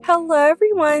Hello,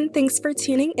 everyone. Thanks for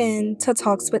tuning in to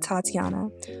Talks with Tatiana.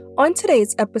 On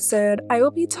today's episode, I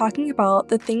will be talking about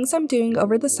the things I'm doing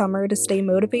over the summer to stay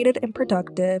motivated and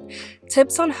productive,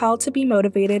 tips on how to be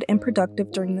motivated and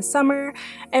productive during the summer,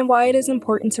 and why it is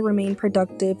important to remain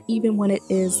productive even when it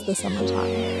is the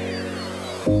summertime.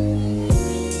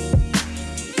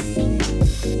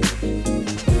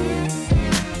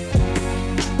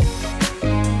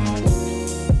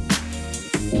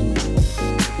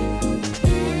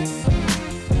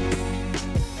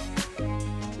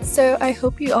 So I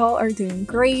hope you all are doing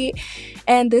great,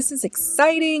 and this is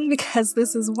exciting because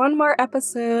this is one more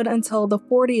episode until the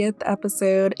 40th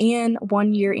episode and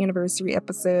 1 year anniversary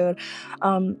episode.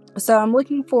 So I'm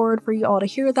looking forward for you all to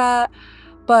hear that.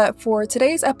 But for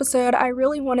today's episode, I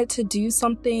really wanted to do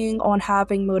something on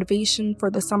having motivation for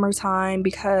the summertime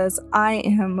because I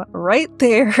am right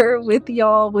there with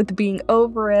y'all with being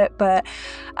over it. But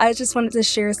I just wanted to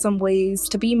share some ways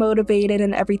to be motivated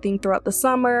and everything throughout the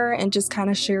summer and just kind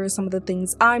of share some of the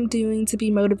things I'm doing to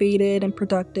be motivated and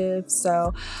productive.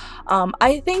 So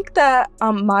I think that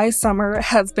my summer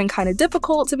has been kind of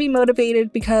difficult to be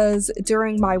motivated because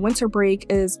during my winter break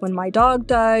is when my dog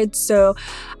died. So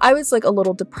I was like a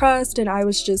little depressed and I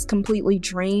was just completely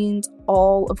drained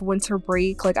all of winter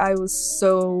break. Like I was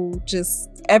so just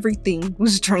everything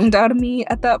was drained out of me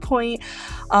at that point.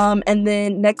 And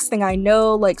then next thing I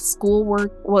know, like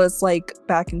schoolwork was like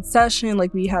back in session,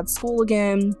 like we had school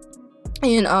again.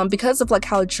 And because of like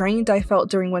how drained I felt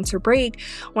during winter break,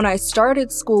 when I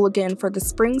started school again for the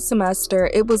spring semester,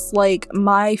 it was like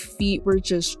my feet were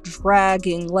just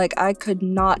dragging. Like I could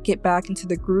not get back into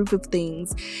the groove of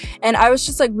things. And I was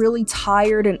just like really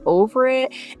tired and over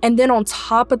it. And then on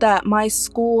top of that, my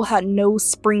school had no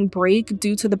spring break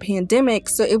due to the pandemic.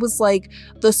 So it was like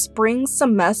the spring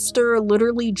semester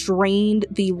literally drained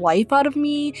the life out of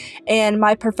me. And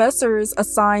my professors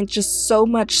assigned just so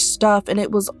much stuff, and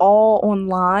it was all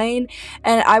online,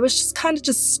 and I was just kind of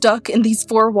just stuck in these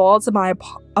four walls of my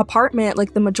apartment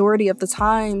like the majority of the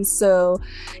time. So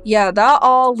yeah, that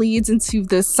all leads into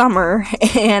this summer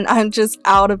and I'm just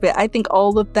out of it. I think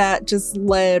all of that just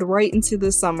led right into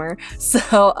the summer.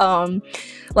 So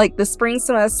like the spring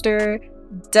semester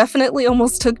definitely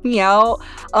almost took me out.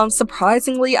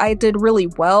 Surprisingly, I did really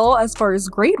well as far as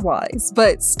grade wise,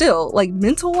 but still like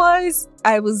mental wise,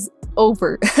 I was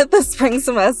over the spring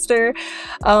semester.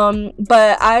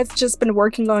 But I've just been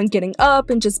working on getting up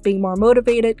and just being more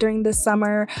motivated during this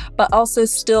summer, but also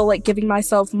still like giving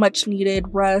myself much needed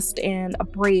rest and a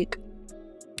break.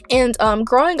 And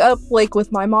growing up, like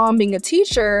with my mom being a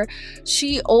teacher,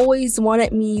 she always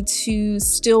wanted me to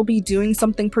still be doing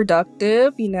something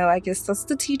productive. You know, I guess that's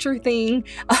the teacher thing.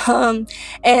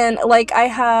 And like I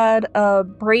had a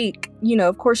break, you know,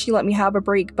 of course she let me have a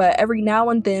break, but every now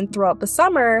and then throughout the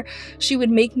summer, she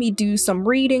would make me do some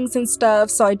readings and stuff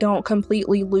so I don't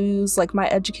completely lose like my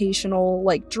educational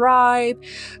like drive.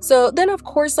 So then of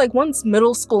course, like once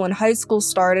middle school and high school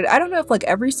started, I don't know if like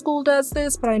every school does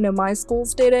this, but I know my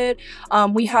schools did it.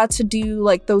 We had to do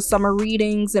like those summer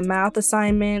readings and math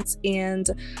assignments, and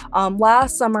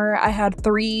last summer I had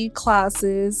 3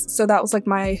 classes, so that was like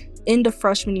my end of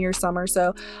freshman year summer.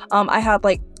 So I had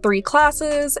like 3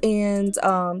 classes, and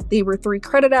they were 3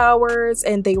 credit hours,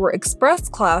 and they were express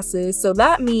classes, so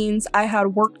that means I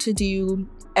had work to do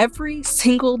every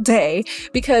single day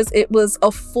because it was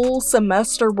a full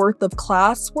semester worth of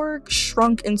classwork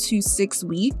shrunk into 6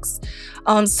 weeks.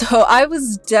 So I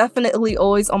was definitely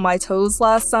always on my toes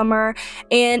last summer,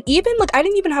 and even like I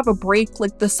didn't even have a break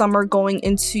like the summer going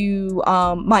into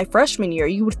my freshman year.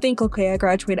 You would think, okay, I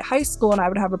graduated high school and I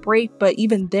would have a break, but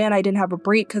even then I didn't have a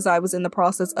break because I was in the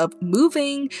process of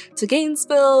moving to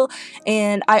Gainesville,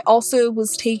 and I also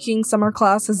was taking summer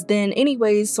classes then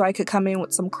anyways so I could come in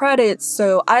with some credits.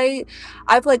 So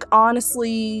I've like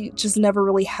honestly just never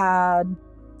really had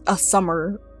a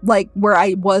summer like where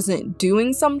I wasn't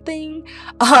doing something.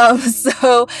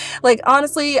 So like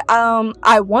honestly,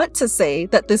 I want to say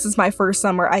that this is my first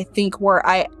summer, I think, where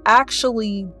I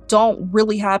actually don't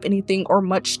really have anything or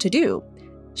much to do.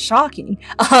 Shocking.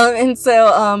 And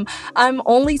so I'm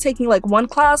only taking like 1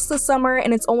 class this summer,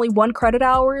 and it's only 1 credit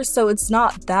hour, so it's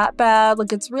not that bad.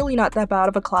 Like it's really not that bad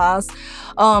of a class.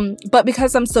 But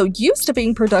because I'm so used to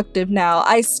being productive now,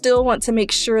 I still want to make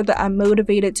sure that I'm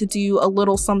motivated to do a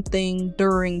little something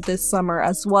during this summer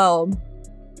as well.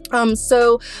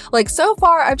 So like so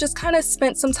far I've just kind of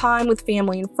spent some time with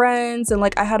family and friends, and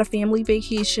like I had a family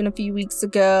vacation a few weeks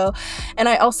ago, and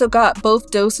I also got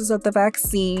both doses of the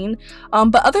vaccine.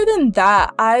 But other than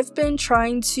that, I've been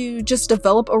trying to just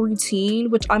develop a routine,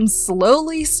 which I'm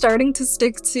slowly starting to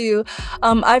stick to.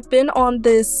 I've been on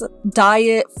this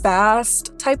diet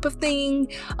fast type of thing,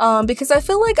 because I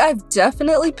feel like I've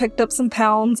definitely picked up some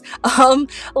pounds.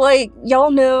 Like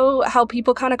y'all know how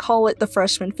people kind of call it the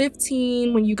freshman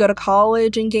 15 when you go to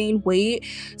college and gain weight.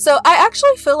 So I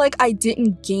actually feel like I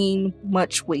didn't gain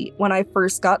much weight when I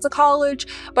first got to college,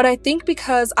 but I think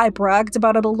because I bragged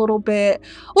about it a little bit.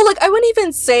 Well, like I wouldn't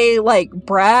even say like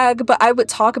brag, but I would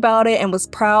talk about it and was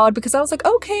proud because I was like,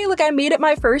 okay, like I made it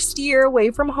my first year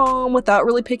away from home without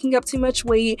really picking up too much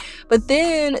weight. But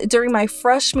then during my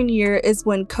freshman year is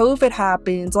when COVID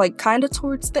happened, like kind of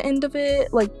towards the end of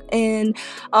it, like, and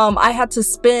I had to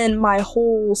spend my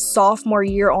whole sophomore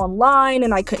year online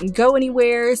and I couldn't go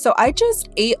anywhere, so I just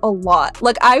ate a lot.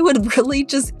 Like I would really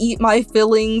just eat my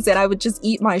fillings and I would just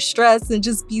eat my stress and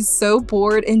just be so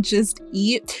bored and just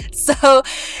eat. So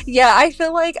yeah, I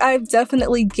feel like I've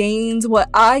definitely gained what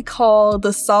I call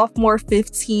the sophomore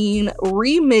 15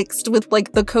 remixed with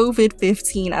like the COVID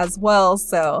 15 as well.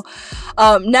 So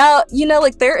now, you know,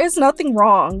 like there is nothing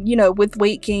wrong, you know, with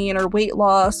weight gain or weight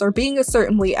loss or being a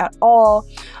certain weight at all.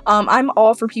 I'm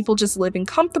all for people just living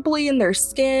comfortably in their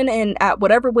skin and at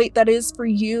whatever weight that is for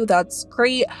you, that's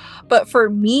great. But for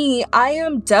me, I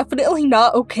am definitely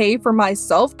not okay for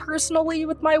myself personally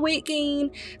with my weight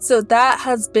gain. So that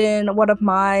has been one of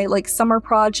my like summer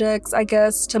projects, I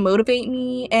guess, to motivate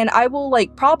me. And I will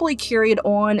like probably carry it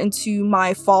on into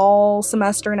my fall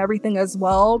semester and everything as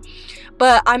well.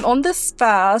 But I'm on this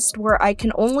fast where I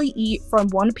can only eat from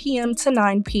 1 p.m. to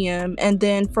 9 p.m. And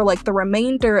then for like the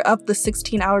remainder of the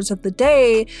 16 hours of the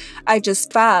day, I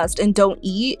just fast and don't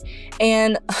eat.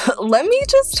 And let me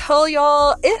just tell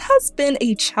y'all, it has been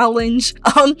a challenge.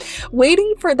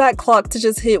 Waiting for that clock to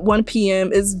just hit 1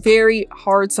 p.m. is very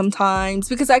hard sometimes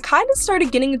because I kind of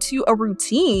started getting into a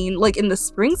routine like in the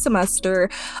spring semester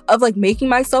of like making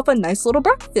myself a nice little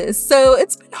breakfast. So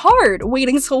it's been hard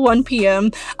waiting till 1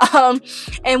 p.m.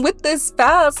 And with this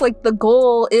fast, like the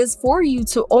goal is for you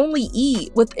to only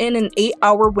eat within an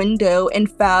 8-hour window and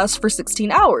fast for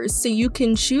 16 hours. So you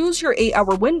can choose your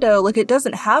 8-hour window. Like it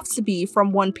doesn't have to be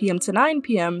from 1 p.m. to 9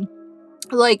 p.m.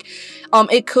 Like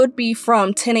it could be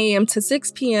from 10 a.m. to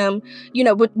 6 p.m., you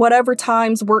know, whatever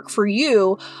times work for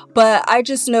you. But I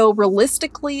just know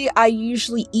realistically I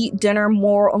usually eat dinner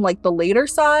more on like the later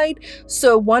side,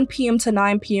 so 1 p.m. to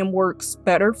 9 p.m. works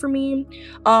better for me.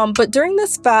 But during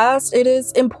this fast, it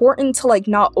is important to like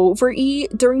not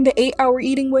overeat during the 8-hour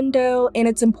eating window, and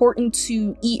it's important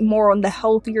to eat more on the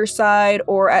healthier side,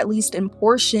 or at least in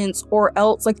portions, or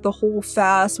else like the whole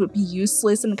fast would be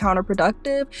useless and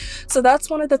counterproductive. So that's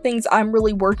one of the things I'm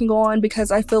really working on, because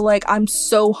I feel like I'm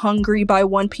so hungry by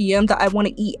 1 p.m. that I want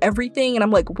to eat everything, and I'm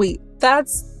like, wait,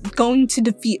 that's going to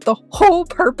defeat the whole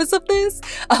purpose of this.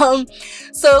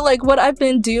 So like what I've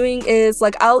been doing is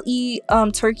like I'll eat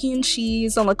turkey and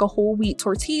cheese on like a whole wheat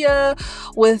tortilla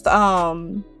with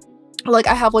like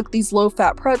I have like these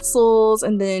low-fat pretzels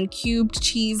and then cubed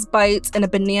cheese bites and a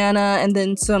banana and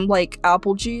then some like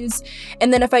apple juice.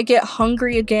 And then if I get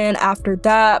hungry again after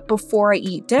that, before I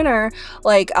eat dinner,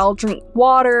 like I'll drink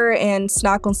water and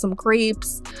snack on some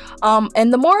grapes.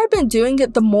 And the more I've been doing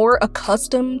it, the more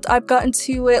accustomed I've gotten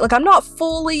to it. Like I'm not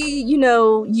fully, you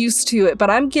know, used to it, but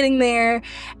I'm getting there.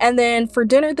 And then for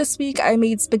dinner this week, I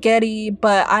made spaghetti,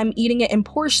 but I'm eating it in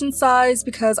portion size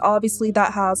because obviously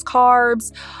that has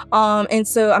carbs. And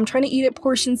so I'm trying to eat it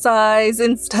portion size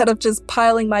instead of just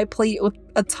piling my plate with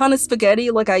a ton of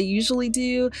spaghetti like I usually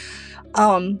do.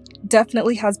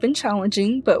 Definitely has been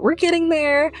challenging, but we're getting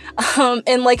there.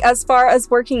 And like as far as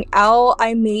working out,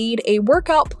 I made a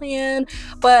workout plan,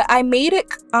 but I made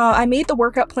the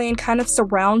workout plan kind of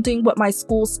surrounding what my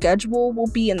school schedule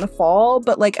will be in the fall.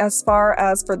 But like as far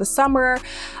as for the summer,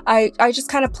 I just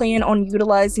kind of plan on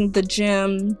utilizing the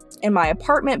gym in my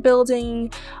apartment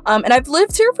building. And I've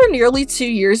lived here for nearly 2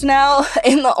 years now,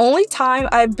 and the only time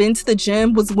I've been to the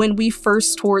gym was when we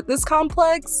first toured this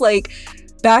complex, like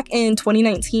back in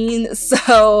 2019.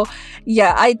 So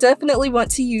yeah, I definitely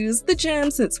want to use the gym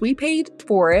since we paid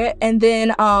for it. And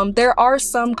then there are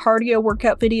some cardio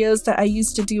workout videos that I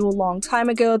used to do a long time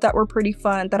ago that were pretty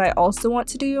fun that I also want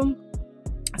to do.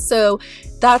 So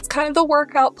that's kind of the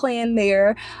workout plan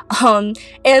there.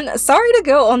 And sorry to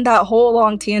go on that whole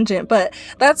long tangent, but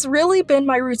that's really been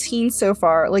my routine so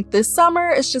far. Like this summer,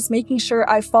 it's just making sure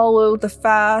I follow the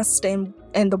fast and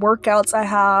and the workouts I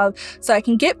have so I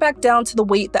can get back down to the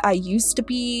weight that I used to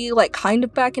be, like kind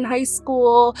of back in high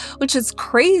school, which is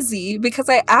crazy because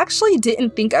I actually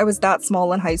didn't think I was that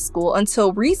small in high school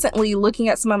until recently, looking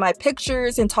at some of my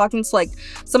pictures and talking to like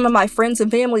some of my friends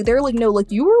and family. They're like, no,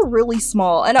 like you were really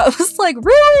small. And I was like,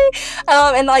 really?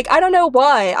 And like, I don't know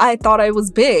why I thought I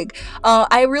was big.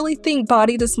 I really think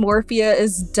body dysmorphia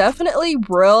is definitely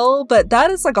real, but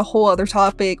that is like a whole other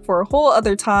topic for a whole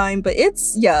other time. But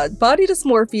body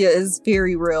dysmorphia is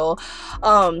very real.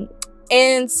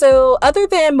 And so other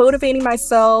than motivating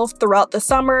myself throughout the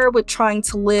summer with trying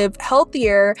to live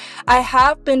healthier, I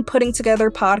have been putting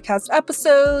together podcast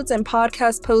episodes and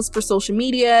podcast posts for social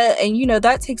media. And,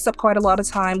 that takes up quite a lot of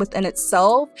time within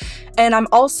itself. And I'm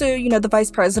also, the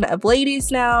vice president of Ladies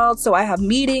now. So I have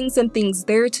meetings and things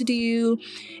there to do.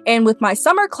 And with my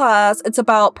summer class, it's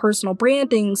about personal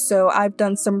branding. So I've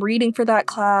done some reading for that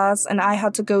class, and I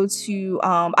have to go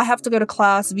to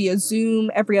class via Zoom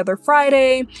every other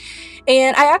Friday.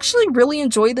 And I actually really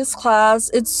enjoy this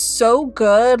class. It's so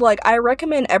good. Like, I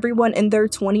recommend everyone in their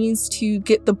 20s to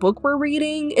get the book we're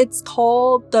reading. It's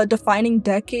called The Defining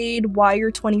Decade: Why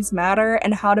Your 20s Matter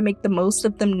and How to Make the Most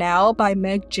of Them Now by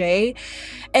Meg Jay.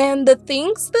 And the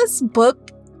things this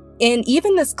book and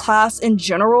even this class in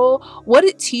general, what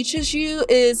it teaches you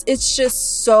is it's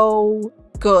just so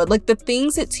good. Like, the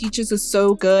things it teaches is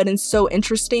so good and so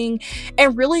interesting,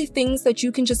 and really things that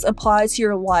you can just apply to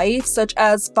your life, such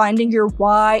as finding your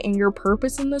why and your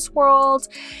purpose in this world.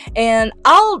 And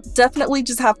I'll definitely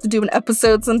just have to do an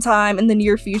episode sometime in the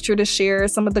near future to share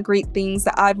some of the great things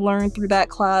that I've learned through that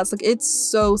class. Like, it's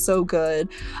so good.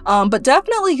 But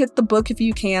definitely get the book if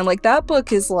you can. Like, that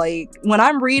book is like, when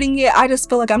I'm reading it, I just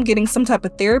feel like I'm getting some type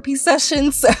of therapy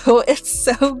session. So it's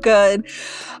so good.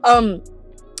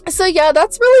 So yeah,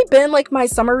 that's really been like my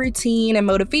summer routine and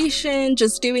motivation,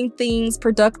 just doing things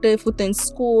productive within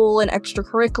school and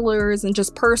extracurriculars and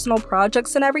just personal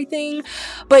projects and everything.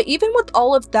 But even with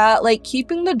all of that, like,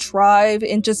 keeping the drive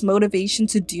and just motivation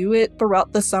to do it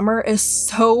throughout the summer is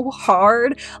so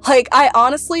hard. Like, I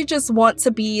honestly just want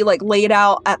to be like laid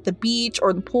out at the beach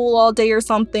or the pool all day or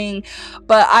something.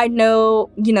 But I know,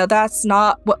 that's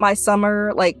not what my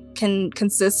summer like can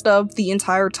consist of the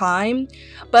entire time.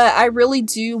 But I really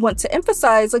do want to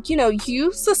emphasize, like,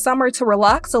 use the summer to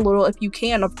relax a little if you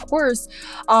can, of course,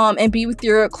 and be with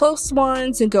your close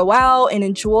ones and go out and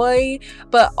enjoy.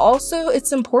 But also,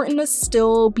 it's important to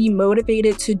still be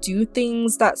motivated to do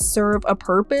things that serve a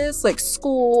purpose, like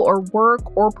school or work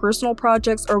or personal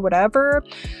projects or whatever.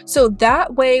 So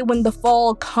that way, when the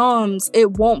fall comes,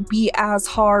 it won't be as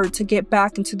hard to get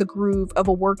back into the groove of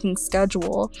a working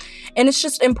schedule. And it's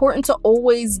just important to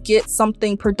always get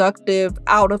something productive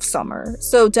out of summer.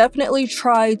 So definitely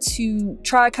try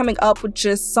coming up with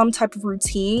just some type of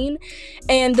routine.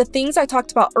 And the things I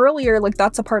talked about earlier, like,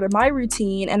 that's a part of my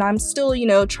routine, and I'm still,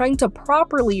 trying to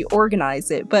properly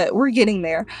organize it, but we're getting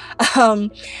there.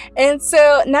 And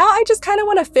so now I just kind of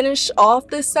want to finish off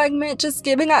this segment just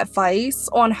giving advice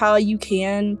on how you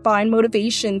can find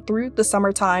motivation through the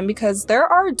summertime, because there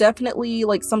are definitely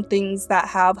like some things that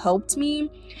have helped me.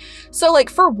 So, like,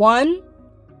 for one,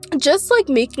 just like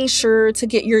making sure to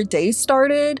get your day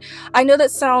started. I know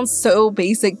that sounds so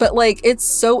basic, but like, it's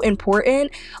so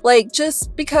important. Like,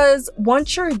 just because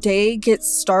once your day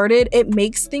gets started, it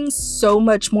makes things so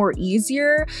much more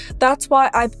easier. That's why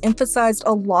I've emphasized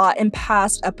a lot in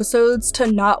past episodes to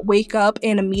not wake up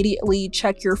and immediately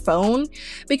check your phone,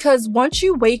 because once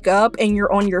you wake up and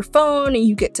you're on your phone and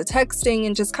you get to texting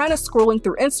and just kind of scrolling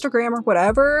through Instagram or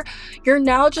whatever, you're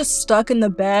now just stuck in the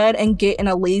bed and get in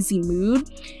a lazy mood.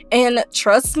 And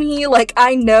trust me, like,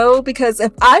 I know, because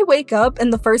if I wake up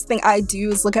and the first thing I do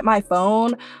is look at my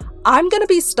phone, I'm gonna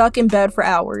be stuck in bed for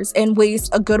hours and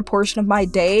waste a good portion of my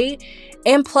day.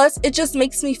 And plus, it just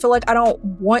makes me feel like I don't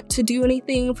want to do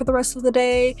anything for the rest of the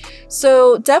day.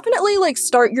 So definitely, like,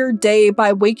 start your day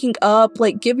by waking up.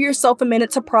 Like, give yourself a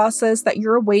minute to process that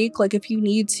you're awake, like, if you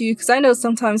need to. Because I know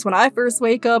sometimes when I first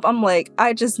wake up, I'm like,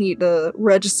 I just need to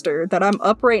register that I'm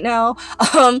up right now.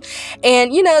 And,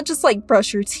 just like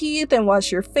brush your teeth and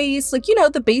wash your face, like,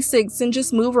 the basics, and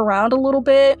just move around a little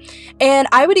bit. And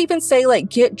I would even say, like,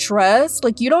 get dressed.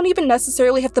 Like, you don't even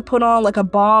necessarily have to put on like a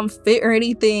bomb fit or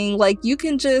anything. Like, you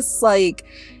can just like,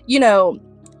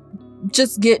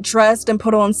 just get dressed and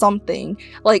put on something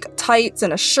like tights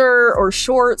and a shirt or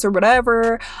shorts or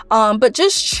whatever, but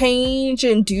just change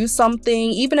and do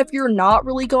something even if you're not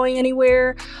really going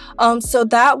anywhere, so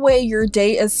that way your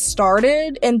day is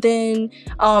started. And then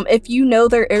if you know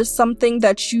there is something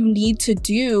that you need to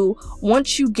do,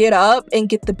 once you get up and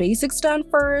get the basics done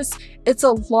first, it's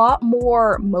a lot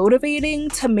more motivating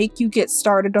to make you get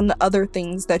started on the other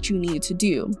things that you need to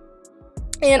do.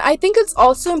 And I think it's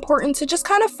also important to just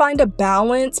kind of find a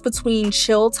balance between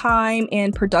chill time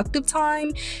and productive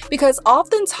time, because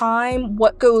oftentimes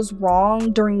what goes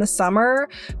wrong during the summer,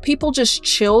 people just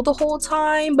chill the whole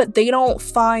time, but they don't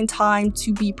find time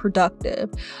to be productive.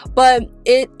 But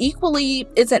it equally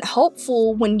isn't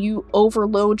helpful when you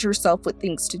overload yourself with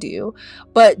things to do,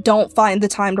 but don't find the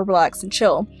time to relax and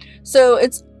chill. So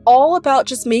it's all about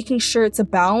just making sure it's a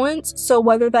balance. So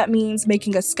whether that means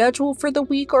making a schedule for the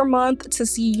week or month to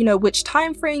see, which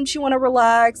time frames you want to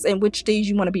relax and which days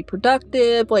you want to be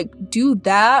productive, like do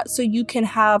that so you can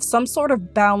have some sort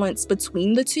of balance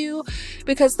between the two,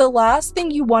 because the last thing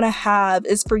you want to have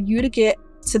is for you to get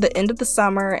to the end of the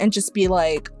summer and just be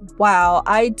like, wow,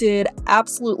 I did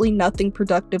absolutely nothing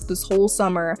productive this whole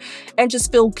summer, and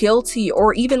just feel guilty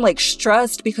or even like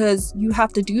stressed because you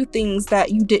have to do things that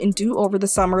you didn't do over the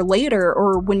summer later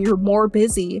or when you're more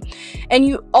busy. And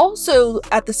you also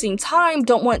at the same time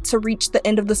don't want to reach the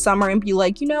end of the summer and be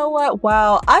like, you know what,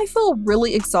 wow, I feel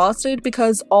really exhausted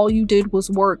because all you did was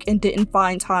work and didn't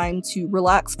find time to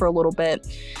relax for a little bit.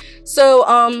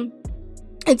 So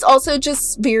it's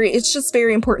just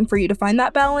very important for you to find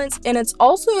that balance. And it's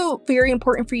also very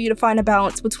important for you to find a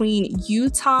balance between you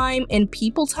time and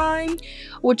people time,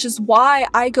 which is why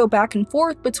I go back and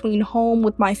forth between home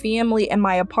with my family and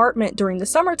my apartment during the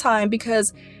summertime,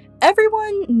 because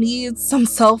everyone needs some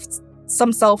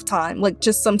self-time, like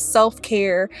just some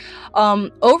self-care.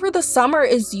 Over the summer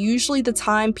is usually the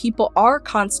time people are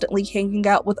constantly hanging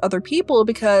out with other people,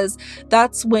 because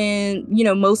that's when,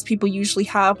 most people usually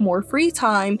have more free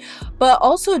time. But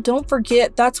also don't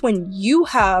forget, that's when you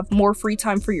have more free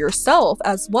time for yourself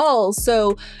as well.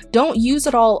 So don't use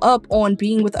it all up on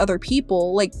being with other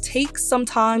people. Like, take some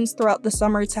times throughout the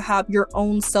summer to have your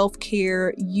own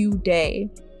self-care day.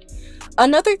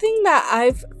 Another thing that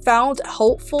I've found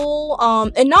helpful,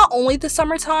 and not only the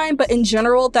summertime, but in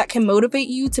general that can motivate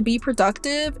you to be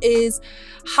productive, is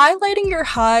highlighting your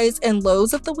highs and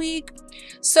lows of the week.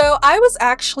 So I was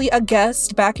actually a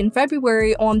guest back in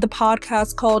February on the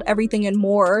podcast called Everything and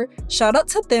More. Shout out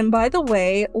to them, by the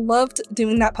way. Loved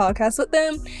doing that podcast with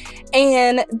them.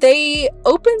 And they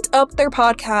opened up their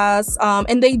podcast,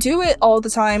 and they do it all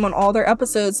the time on all their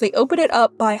episodes. They open it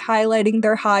up by highlighting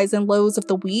their highs and lows of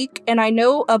the week. And I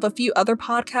know of a few other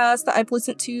podcasts that I've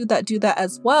listened to that do that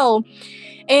as well.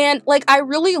 And I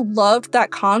really loved that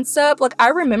concept. I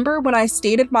remember when I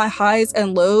stated my highs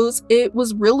and lows, it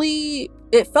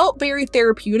felt very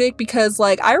therapeutic, because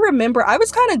I remember I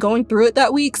was kind of going through it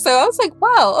that week. So I was like,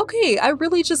 wow, okay, I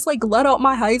really just let out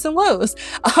my highs and lows.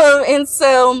 And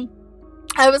so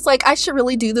I was like, I should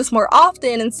really do this more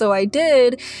often. And so I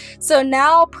did. So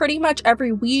now pretty much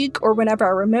every week, or whenever I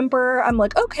remember, I'm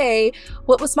like, okay,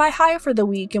 what was my high for the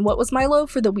week and what was my low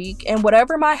for the week? And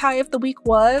whatever my high of the week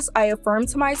was, I affirm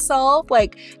to myself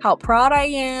how proud I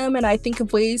am, and I think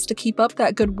of ways to keep up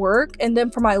that good work. And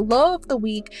then for my low of the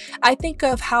week, I think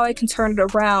of how I can turn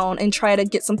it around and try to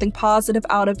get something positive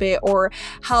out of it, or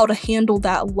how to handle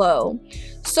that low.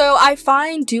 So I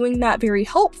find doing that very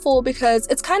helpful, because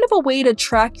it's kind of a way to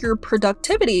track your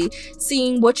productivity,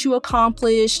 seeing what you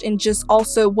accomplished and just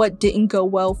also what didn't go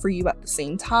well for you at the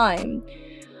same time.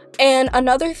 And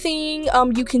another thing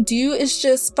you can do is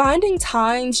just finding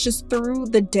times just through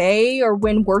the day or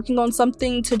when working on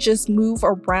something to just move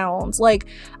around.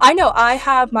 I know I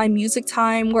have my music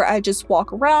time where I just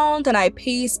walk around and I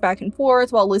pace back and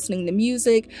forth while listening to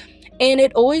music. And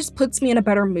it always puts me in a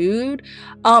better mood.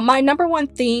 My number one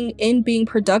thing in being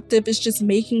productive is just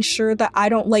making sure that I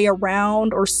don't lay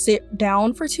around or sit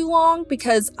down for too long,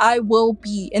 because I will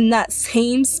be in that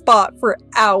same spot for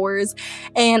hours.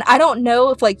 And I don't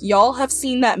know if y'all have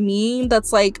seen that meme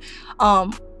that's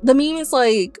the meme is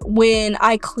when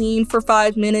I clean for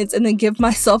 5 minutes and then give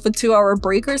myself a 2-hour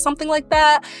break or something like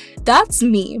that. That's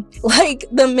me.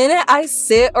 The minute I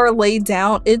sit or lay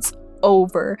down, it's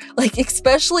over.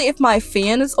 Especially if my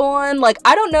fan is on.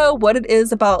 I don't know what it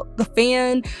is about the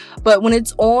fan, but when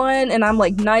it's on and I'm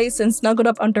nice and snuggled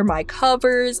up under my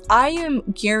covers, I am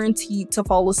guaranteed to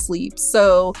fall asleep.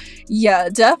 So yeah,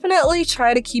 definitely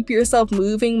try to keep yourself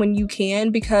moving when you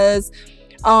can, because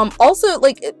Also,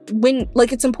 like when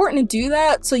like it's important to do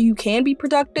that so you can be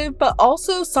productive, but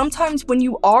also sometimes when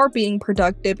you are being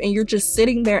productive and you're just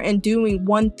sitting there and doing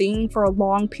one thing for a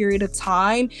long period of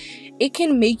time, it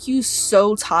can make you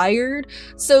so tired.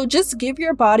 So just give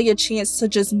your body a chance to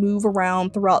just move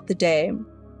around throughout the day.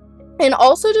 And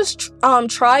also just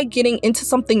try getting into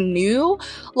something new.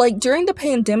 Like during the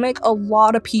pandemic, a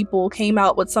lot of people came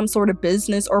out with some sort of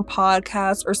business or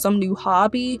podcast or some new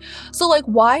hobby. So like,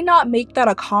 why not make that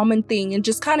a common thing and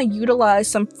just kind of utilize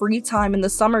some free time in the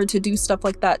summer to do stuff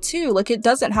like that too? Like, it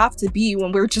doesn't have to be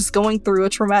when we're just going through a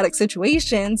traumatic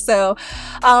situation. So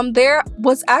there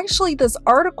was actually this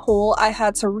article I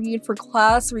had to read for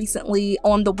class recently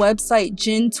on the website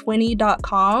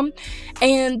gen20.com,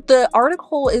 and the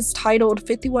article is titled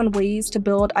 51 Ways to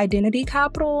Build Identity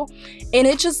Capital, and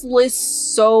it just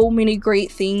lists so many great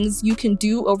things you can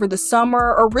do over the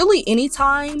summer or really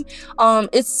anytime.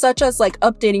 It's such as like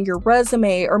updating your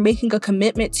resume or making a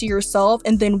commitment to yourself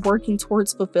and then working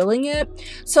towards fulfilling it.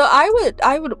 So I would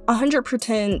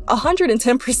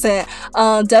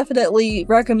 110% definitely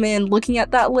recommend looking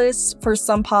at that list for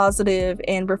some positive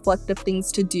and reflective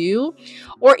things to do,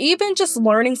 or even just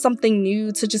learning something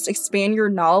new to just expand your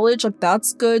knowledge. Like,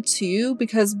 that's good too,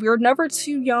 because we're never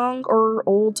too young or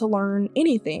old to learn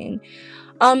anything.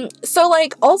 So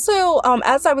like also,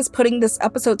 as I was putting this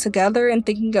episode together and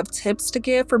thinking of tips to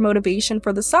give for motivation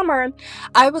for the summer,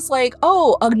 I was like,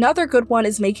 oh, another good one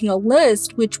is making a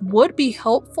list, which would be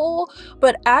helpful,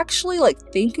 but actually like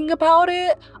thinking about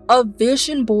it, a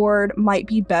vision board might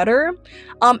be better.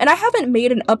 And I haven't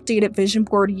made an updated vision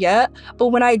board yet, but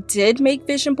when I did make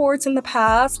vision boards in the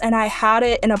past and I had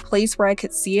it in a place where I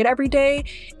could see it every day,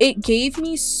 it gave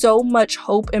me so much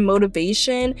hope and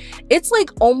motivation. It's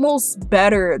like almost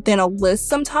better than a list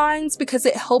sometimes because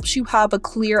it helps you have a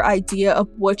clear idea of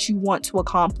what you want to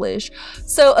accomplish.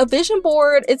 So a vision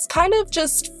board, it's kind of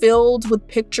just filled with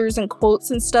pictures and quotes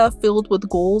and stuff, filled with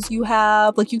goals you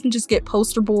have. Like, you can just get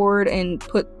poster board and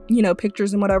put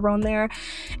pictures and whatever on there.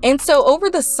 And so over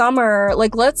the summer,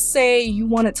 like let's say you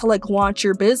wanted to like launch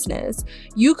your business,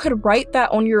 you could write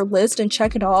that on your list and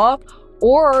check it off.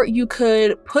 Or you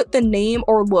could put the name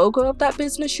or logo of that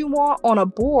business you want on a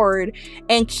board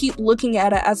and keep looking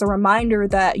at it as a reminder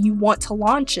that you want to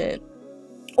launch it.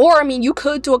 Or, I mean, you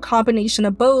could do a combination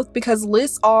of both because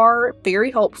lists are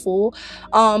very helpful.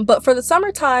 But for the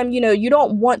summertime, you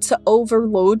don't want to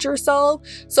overload yourself.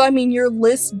 So, I mean, your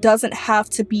list doesn't have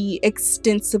to be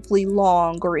extensively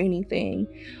long or anything.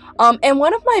 And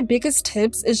one of my biggest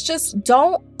tips is just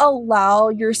don't allow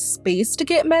your space to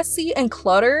get messy and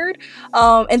cluttered.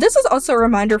 And this is also a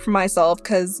reminder for myself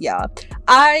because, yeah,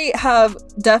 I have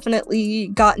definitely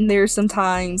gotten there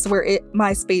sometimes where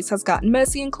my space has gotten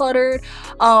messy and cluttered.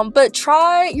 But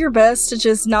try your best to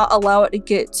just not allow it to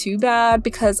get too bad,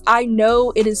 because I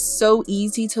know it is so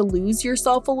easy to lose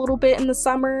yourself a little bit in the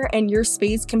summer and your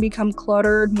space can become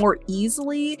cluttered more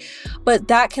easily, but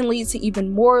that can lead to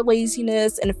even more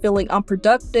laziness and feeling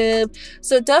unproductive.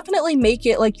 So definitely make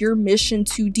it like your mission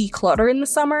to declutter in the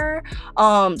summer,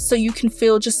 so you can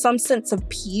feel just some sense of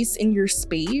peace in your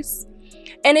space.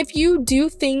 And if you do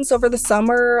things over the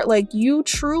summer, like, you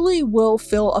truly will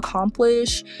feel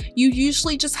accomplished. You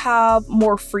usually just have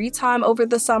more free time over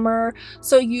the summer,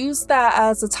 so use that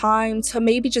as a time to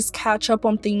maybe just catch up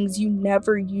on things you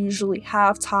never usually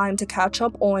have time to catch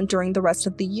up on during the rest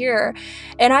of the year.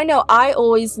 And I know I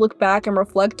always look back and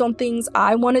reflect on things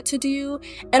I wanted to do,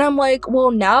 and I'm like,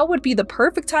 well, now would be the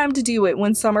perfect time to do it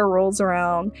when summer rolls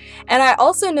around. And I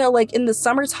also know, like, in the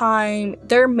summertime,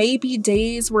 there may be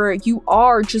days where you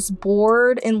are just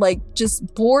bored, and like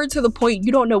just bored to the point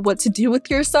you don't know what to do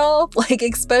with yourself, like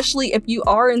especially if you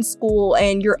are in school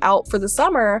and you're out for the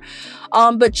summer.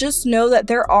 But just know that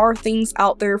there are things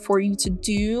out there for you to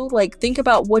do. Like, think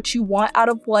about what you want out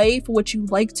of life, what you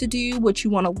like to do, what you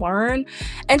want to learn,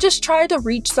 and just try to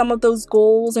reach some of those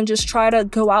goals and just try to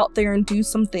go out there and do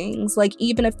some things, like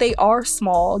even if they are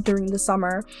small during the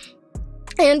summer.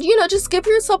 And, just give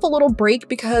yourself a little break,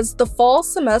 because the fall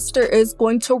semester is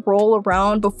going to roll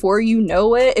around before you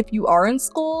know it if you are in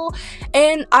school.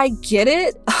 And I get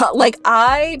it. Like,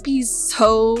 I be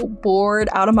so bored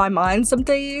out of my mind some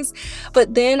days,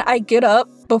 but then I get up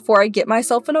before I get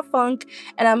myself in a funk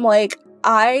and I'm like,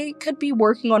 I could be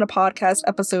working on a podcast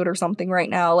episode or something right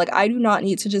now. Like, I do not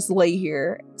need to just lay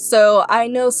here. So I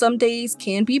know some days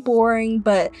can be boring,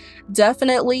 but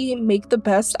definitely make the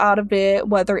best out of it,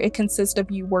 whether it consists of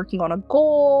you working on a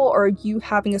goal or you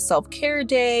having a self-care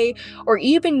day, or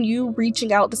even you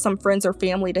reaching out to some friends or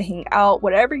family to hang out,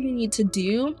 whatever you need to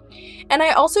do. And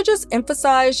I also just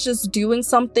emphasize just doing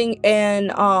something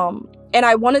and And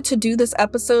I wanted to do this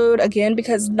episode again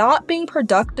because not being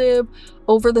productive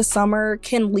over the summer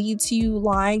can lead to you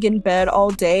lying in bed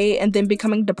all day and then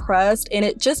becoming depressed. And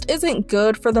it just isn't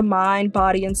good for the mind,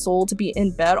 body, and soul to be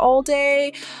in bed all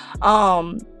day.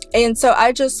 And so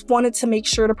I just wanted to make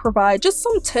sure to provide just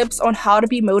some tips on how to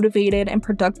be motivated and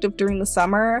productive during the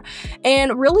summer.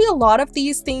 And really, a lot of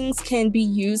these things can be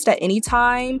used at any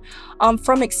time.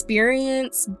 From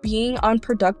experience, being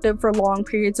unproductive for long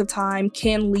periods of time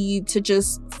can lead to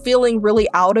just feeling really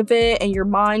out of it and your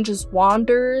mind just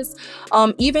wanders.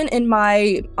 Even in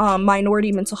my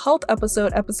minority mental health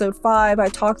episode 5, I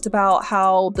talked about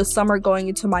how the summer going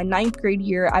into my 9th grade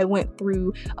year, I went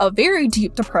through a very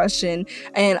deep depression.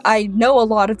 And I know a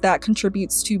lot of that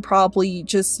contributes to probably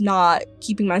just not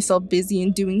keeping myself busy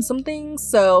and doing some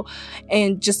things.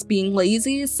 And just being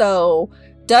lazy. So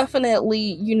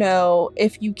definitely,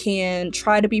 if you can,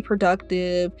 try to be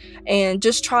productive and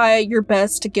just try your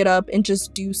best to get up and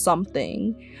just do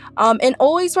something. And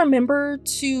always remember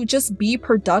to just be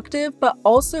productive, but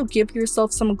also give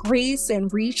yourself some grace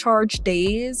and recharge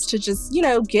days to just,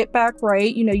 get back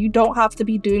right. You don't have to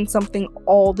be doing something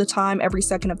all the time, every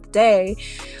second of the day.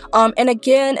 And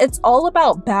again, it's all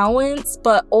about balance,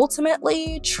 but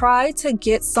ultimately try to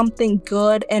get something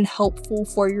good and helpful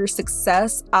for your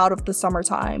success out of the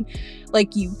summertime.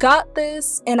 Like, you got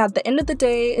this, and at the end of the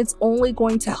day, it's only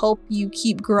going to help you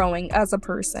keep growing as a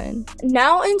person.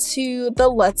 Now into the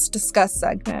Let's Discuss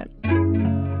segment.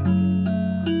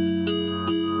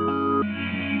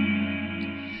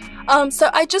 So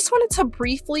I just wanted to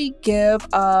briefly give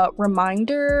a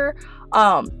reminder.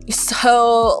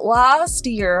 So last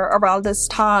year around this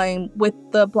time with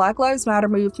the Black Lives Matter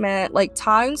movement,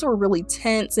 times were really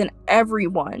tense and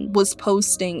everyone was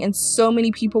posting and so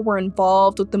many people were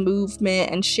involved with the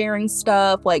movement and sharing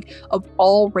stuff of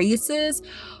all races.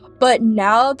 But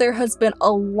now there has been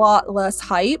a lot less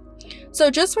hype. So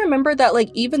just remember that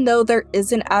even though there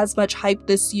isn't as much hype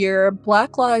this year,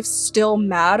 Black lives still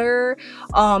matter.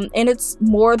 And it's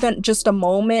more than just a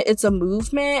moment, it's a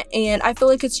movement. And I feel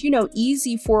like it's,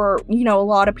 easy for, a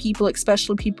lot of people,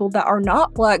 especially people that are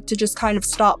not Black, to just kind of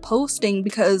stop posting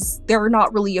because they're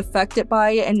not really affected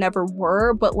by it and never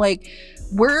were. But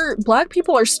Black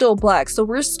people are still Black, so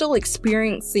we're still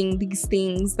experiencing these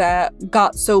things that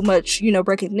got so much,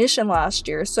 recognition last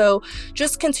year. So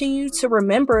just continue to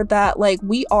remember that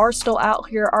we are still out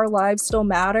here, our lives still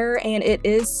matter, and it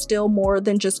is still more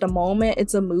than just a moment,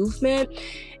 it's a movement.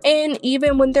 And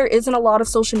even when there isn't a lot of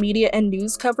social media and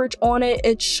news coverage on it,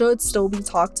 it should still be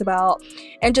talked about.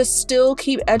 And just still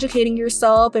keep educating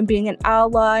yourself and being an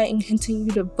ally and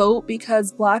continue to vote,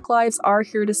 because Black lives are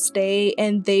here to stay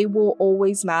and they will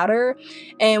always matter.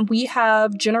 And we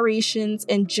have generations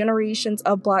and generations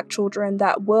of Black children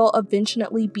that will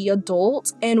eventually be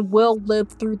adults and will live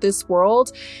through this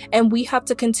world. And we have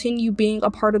to continue being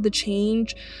a part of the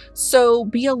change. So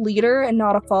be a leader and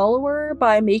not a follower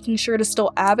by making sure to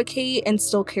still advocate and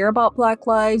still care about Black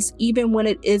lives, even when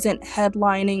it isn't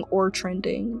headlining or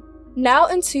trending. Now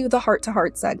into the Heart to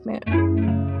Heart segment.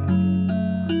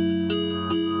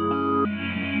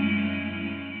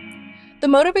 The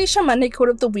Motivation Monday quote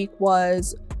of the week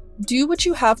was, "Do what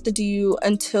you have to do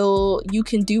until you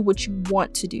can do what you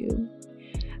want to do."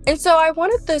 And so I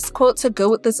wanted this quote to go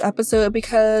with this episode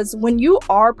because when you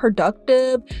are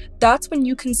productive, that's when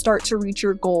you can start to reach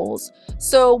your goals.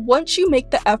 So once you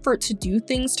make the effort to do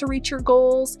things to reach your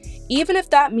goals, even if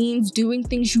that means doing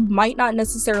things you might not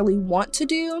necessarily want to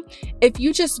do, if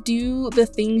you just do the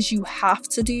things you have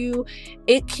to do,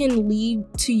 it can lead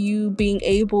to you being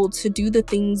able to do the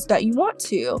things that you want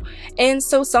to. And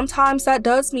so sometimes that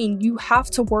does mean you have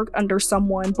to work under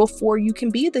someone before you can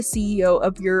be the CEO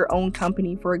of your own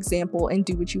company, for example, and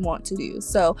do what you want to do.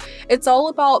 So it's all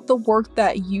about the work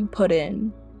that you put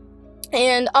in.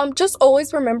 And just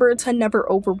always remember to never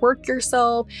overwork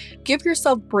yourself. Give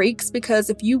yourself breaks, because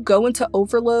if you go into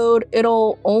overload,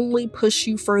 it'll only push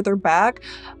you further back.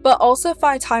 But also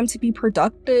find time to be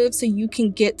productive so you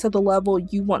can get to the level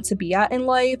you want to be at in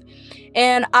life.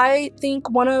 And I think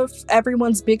one of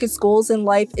everyone's biggest goals in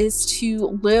life is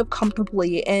to live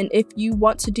comfortably. And if you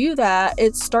want to do that,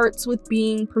 it starts with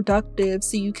being productive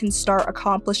so you can start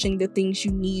accomplishing the things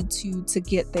you need to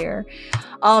get there.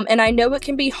 And I know it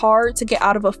can be hard to get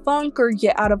out of a funk or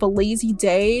get out of a lazy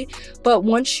day, but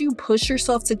once you push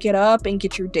yourself to get up and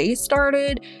get your day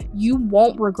started, you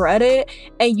won't regret it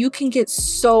and you can get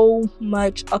so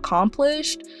much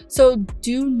accomplished. So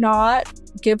do not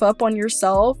give up on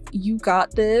yourself. You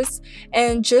got this.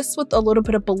 And just with a little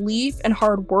bit of belief and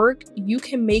hard work, you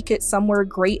can make it somewhere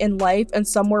great in life and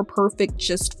somewhere perfect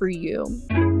just for you.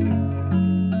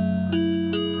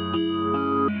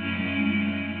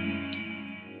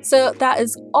 So that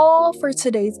is all for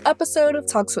today's episode of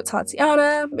Talks with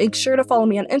Tatiana. Make sure to follow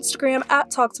me on Instagram at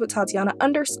TalksWithTatiana_,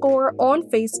 on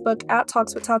Facebook at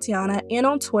Talks with Tatiana, and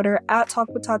on Twitter at Talk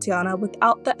with Tatiana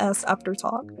without the S after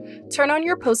talk. Turn on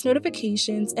your post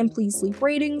notifications and please leave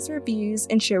ratings, reviews,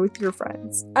 and share with your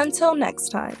friends. Until next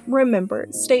time, remember,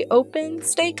 stay open,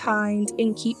 stay kind,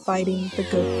 and keep fighting the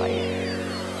good fight.